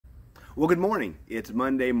Well, good morning. It's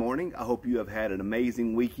Monday morning. I hope you have had an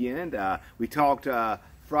amazing weekend. We talked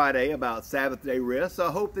Friday about Sabbath day rest, so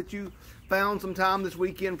I hope that you found some time this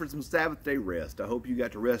weekend for some Sabbath day rest. I hope you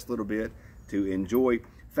got to rest a little bit to enjoy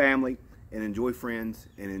family and enjoy friends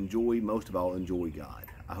and enjoy, most of all, enjoy God.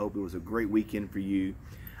 I hope it was a great weekend for you.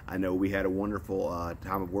 I know we had a wonderful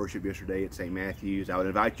time of worship yesterday at St. Matthew's. I would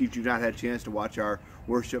invite you, if you've not had a chance to watch our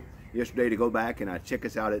worship yesterday, to go back and check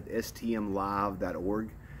us out at stmlive.org.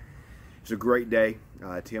 It's a great day.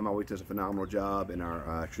 Tim always does a phenomenal job in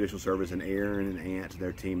our traditional service, and Aaron and Ant,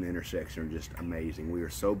 their team, the intersection, are just amazing. We are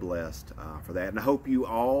so blessed for that. And I hope you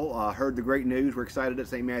all heard the great news. We're excited at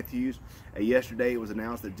St. Matthew's. Yesterday it was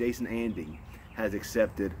announced that Jason Anding has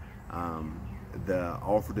accepted the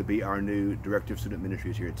offer to be our new Director of Student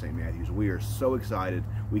Ministries here at St. Matthew's. We are so excited.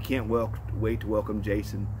 We can't wait to welcome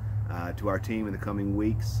Jason to our team in the coming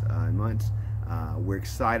weeks and months. We're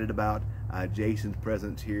excited about Jason's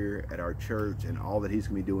presence here at our church and all that he's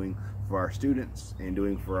going to be doing for our students and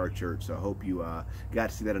doing for our church. So I hope you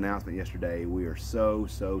got to see that announcement yesterday. We are so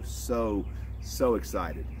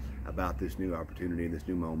excited about this new opportunity and this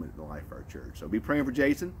new moment in the life of our church. So be praying for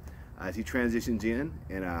Jason as he transitions in,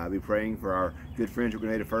 and be praying for our good friends at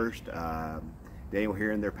Grenada First. Daniel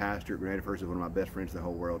here, and their pastor at Grenada First is one of my best friends in the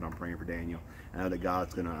whole world, and I'm praying for Daniel. I know that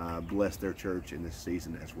God's going to bless their church in this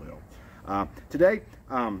season as well. Today,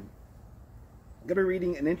 I'm going to be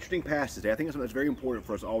reading an interesting passage today. I think it's something that's very important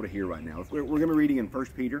for us all to hear right now. We're going to be reading in 1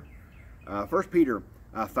 Peter. 1 Peter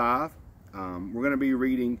 5. We're going to be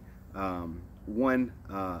reading 1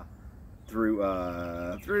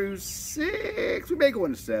 through 6. We may go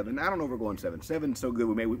into 7. I don't know if we're going 7. 7's so good.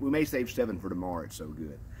 We may save 7 for tomorrow. It's so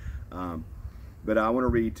good. But I want to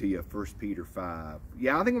read to you 1 Peter 5.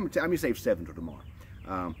 Yeah, I think I'm going to save 7 for tomorrow.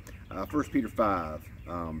 1 Peter 5.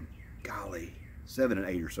 Golly, 7 and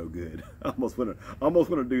 8 are so good. I almost want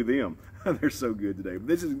to do them. They're so good today. But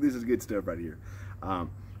this is good stuff right here.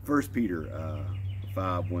 1 Peter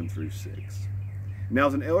 5, 1 through 6. Now,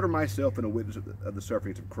 as an elder myself and a witness of the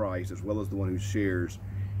sufferings of Christ, as well as the one who shares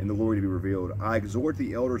in the glory to be revealed, I exhort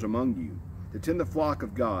the elders among you to tend the flock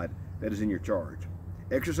of God that is in your charge,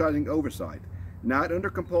 exercising oversight, not under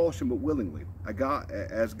compulsion but willingly,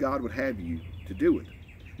 as God would have you to do it,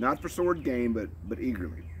 not for sword gain but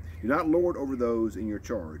eagerly. Do not lord over those in your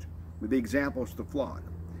charge, but the examples to the flock.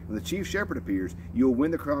 When the chief shepherd appears, you will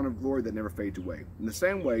win the crown of glory that never fades away. In the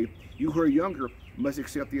same way, you who are younger must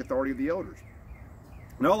accept the authority of the elders.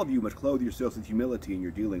 And all of you must clothe yourselves with humility in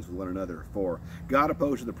your dealings with one another, for God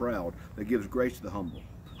opposes the proud, but gives grace to the humble.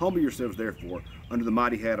 Humble yourselves, therefore, under the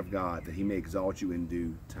mighty hand of God, that he may exalt you in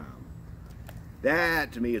due time.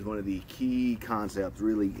 That, to me, is one of the key concepts,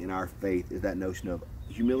 really, in our faith, is that notion of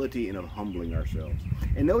humility and of humbling ourselves.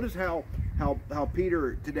 And notice how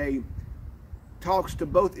Peter today talks to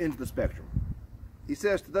both ends of the spectrum. He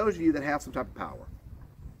says to those of you that have some type of power,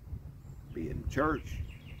 be it in church.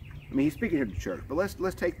 I mean, he's speaking here to church, but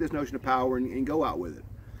let's take this notion of power and go out with it.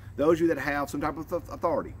 Those of you that have some type of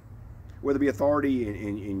authority, whether it be authority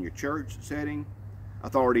in your church setting,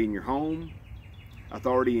 authority in your home,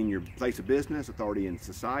 authority in your place of business, authority in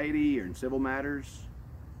society or in civil matters.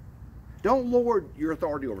 Don't lord your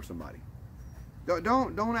authority over somebody.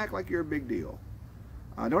 Don't act like you're a big deal.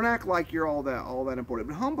 Don't act like you're all that important.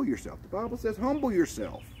 But humble yourself. The Bible says humble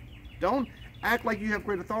yourself. Don't act like you have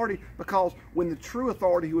great authority, because when the true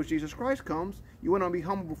authority, who is Jesus Christ, comes, you want to be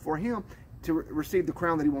humble before him to receive the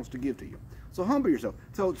crown that he wants to give to you. So humble yourself.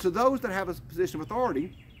 So those that have a position of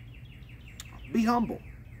authority, be humble.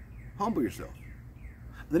 Humble yourself.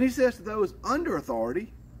 Then he says to those under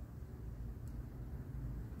authority,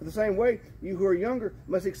 in the same way, you who are younger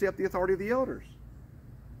must accept the authority of the elders.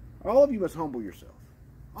 All of you must humble yourself.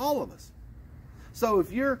 All of us. So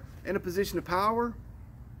if you're in a position of power,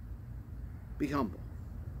 be humble.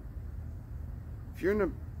 If you're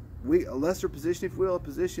in a lesser position, if you will, a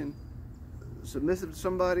position submissive to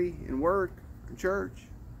somebody in work, in church,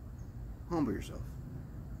 humble yourself.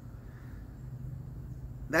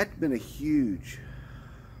 That's been a huge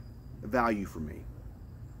value for me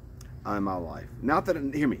in my life. Not that,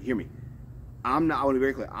 hear me. I want to be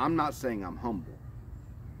very clear. I'm not saying I'm humble.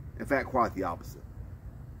 In fact, quite the opposite.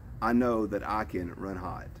 I know that I can run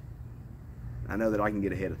hot. I know that I can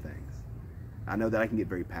get ahead of things. I know that I can get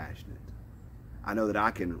very passionate. I know that I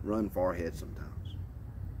can run far ahead sometimes.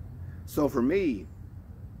 So for me,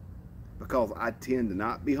 because I tend to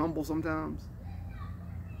not be humble sometimes,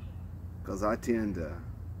 because I tend to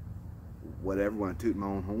whatever, want to toot my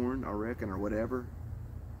own horn, I reckon, or whatever.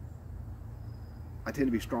 I tend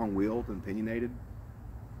to be strong-willed and opinionated.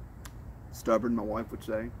 Stubborn, my wife would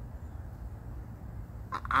say.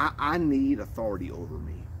 I need authority over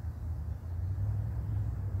me.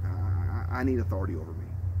 I need authority over me.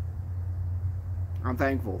 I'm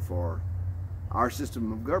thankful for our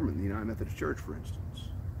system of government, the United Methodist Church, for instance,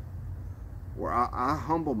 where I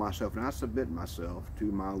humble myself and I submit myself to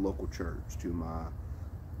my local church, to my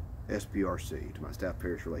SPRC, to my Staff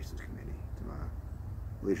Parish Relations Committee, to my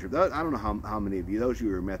leadership. I don't know how many of you, those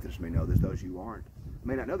who are Methodists may know this, those who aren't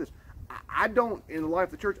may not know this. I don't, in the life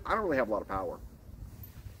of the church, I don't really have a lot of power.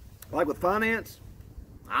 Like with finance,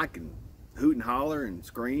 I can hoot and holler and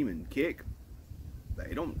scream and kick.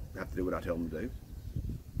 They don't have to do what I tell them to do.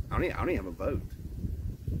 I don't even have a vote.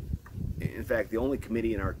 In fact, the only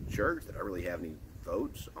committee in our church that I really have any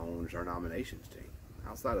votes on is our nominations team.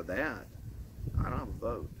 Outside of that, I don't have a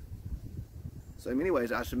vote. So in many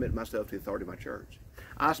ways, I submit myself to the authority of my church.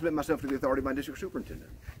 I submit myself to the authority of my district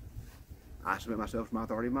superintendent. I submit myself to my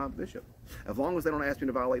authority of my bishop. As long as they don't ask me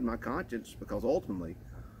to violate my conscience, because ultimately,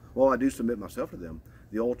 while I do submit myself to them,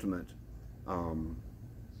 the ultimate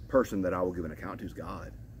person that I will give an account to is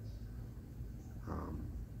God.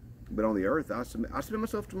 But on the earth, I submit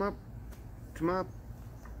myself to my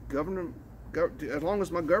governor. As long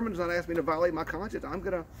as my government does not ask me to violate my conscience, I'm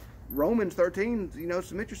gonna, Romans 13,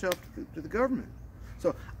 submit yourself to the government.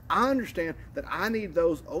 So I understand that I need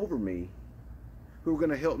those over me who are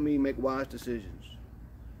going to help me make wise decisions,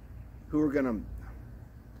 who are going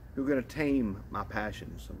to tame my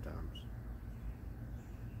passions sometimes.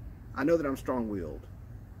 I know that I'm strong-willed,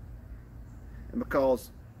 and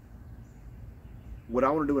because what I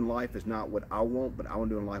want to do in life is not what I want, but I want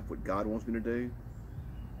to do in life what God wants me to do,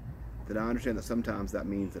 that I understand that sometimes that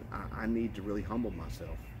means that I need to really humble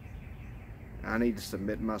myself. I need to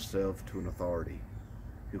submit myself to an authority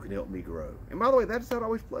who can help me grow. And by the way, that's not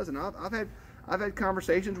always pleasant. I've had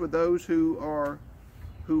conversations with those who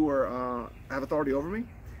have authority over me,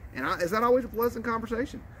 and it's not always a pleasant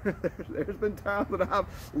conversation. There's been times that I've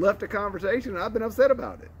left a conversation and I've been upset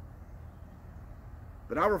about it.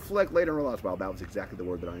 But I reflect later and realize, wow, that was exactly the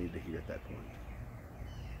word that I needed to hear at that point.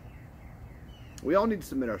 We all need to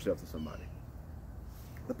submit ourselves to somebody.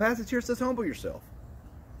 The passage here says, humble yourself.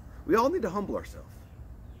 We all need to humble ourselves.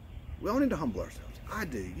 We all need to humble ourselves. I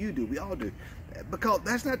do, you do, we all do. Because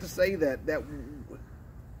that's not to say that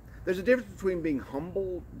there's a difference between being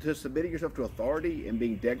humble, to submitting yourself to authority, and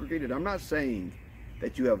being degraded. I'm not saying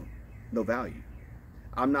that you have no value.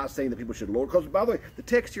 I'm not saying that people should lord, because by the way, the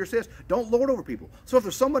text here says, don't lord over people. So if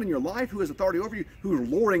there's someone in your life who has authority over you, who is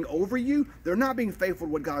lording over you, they're not being faithful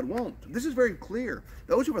to what God wants. This is very clear.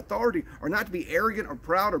 Those who have authority are not to be arrogant or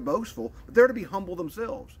proud or boastful, but they're to be humble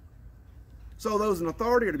themselves. So those in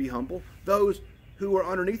authority are to be humble. Those who are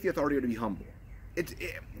underneath the authority are to be humble.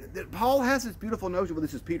 Paul has this beautiful notion, well,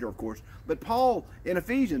 this is Peter, of course, but Paul in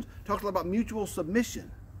Ephesians talks a lot about mutual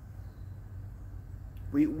submission.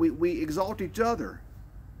 We exalt each other.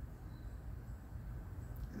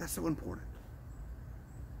 That's so important.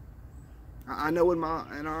 I know in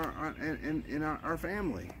our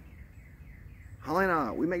family, Holly and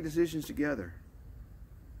I, we make decisions together.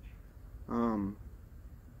 In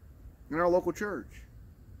our local church,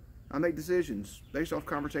 I make decisions based off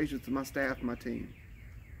conversations with my staff and my team.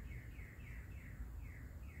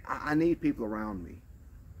 I need people around me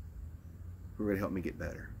who are going to help me get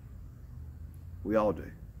better. We all do.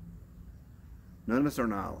 None of us are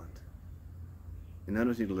an island. And none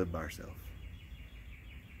of us need to live by ourselves.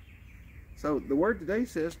 So the word today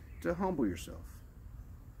says to humble yourself.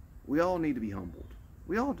 We all need to be humbled.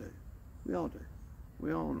 We all do. We all do.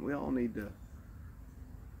 We all need to.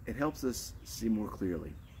 It helps us see more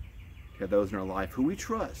clearly. Have those in our life who we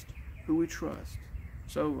trust. Who we trust.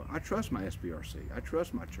 So I trust my SBRC. I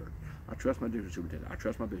trust my church. I trust my district superintendent. I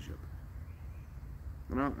trust my bishop.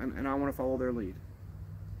 And I want to follow their lead.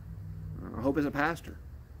 I hope as a pastor,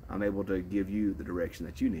 I'm able to give you the direction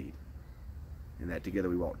that you need, and that together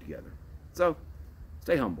we walk together. So,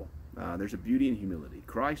 stay humble. There's a beauty in humility.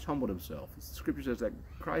 Christ humbled himself. The scripture says that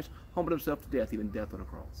Christ humbled himself to death, even death on a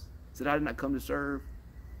cross. He said, I did not come to serve,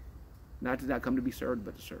 I did not come to be served,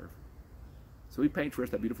 but to serve. So he paints for us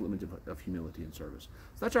that beautiful image of humility and service.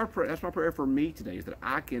 So that's our prayer. That's my prayer for me today, is that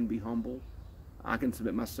I can be humble. I can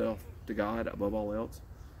submit myself to God above all else,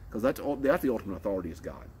 because that's the ultimate authority is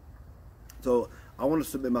God. So I want to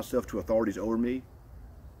submit myself to authorities over me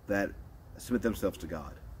that submit themselves to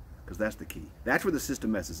God, because that's the key. That's where the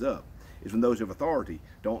system messes up, is when those who have authority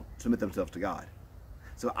don't submit themselves to God.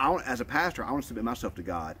 So as a pastor, I want to submit myself to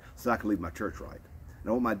God so I can lead my church right. And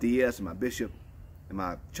I want my DS and my bishop and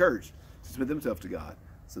my church to submit themselves to God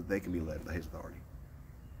so that they can be led by his authority.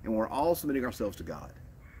 And when we're all submitting ourselves to God,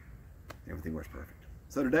 everything works perfect.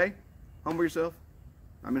 So today, humble yourself.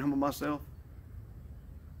 Humble myself.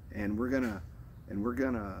 And we're gonna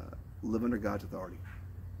live under God's authority.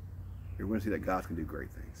 you're going to see that God can do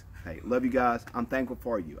great things. Hey, love you guys. I'm thankful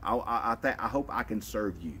for you. I hope I can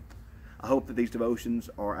serve you. I hope that these devotions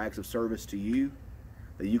are acts of service to you,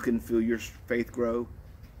 that you can feel your faith grow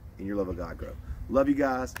and your love of God grow. Love you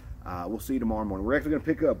guys. We'll see you tomorrow morning. We're actually going to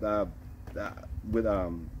pick up with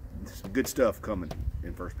some good stuff coming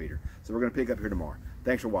in 1 Peter. So we're going to pick up here tomorrow.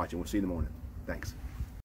 Thanks for watching. We'll see you in the morning. Thanks.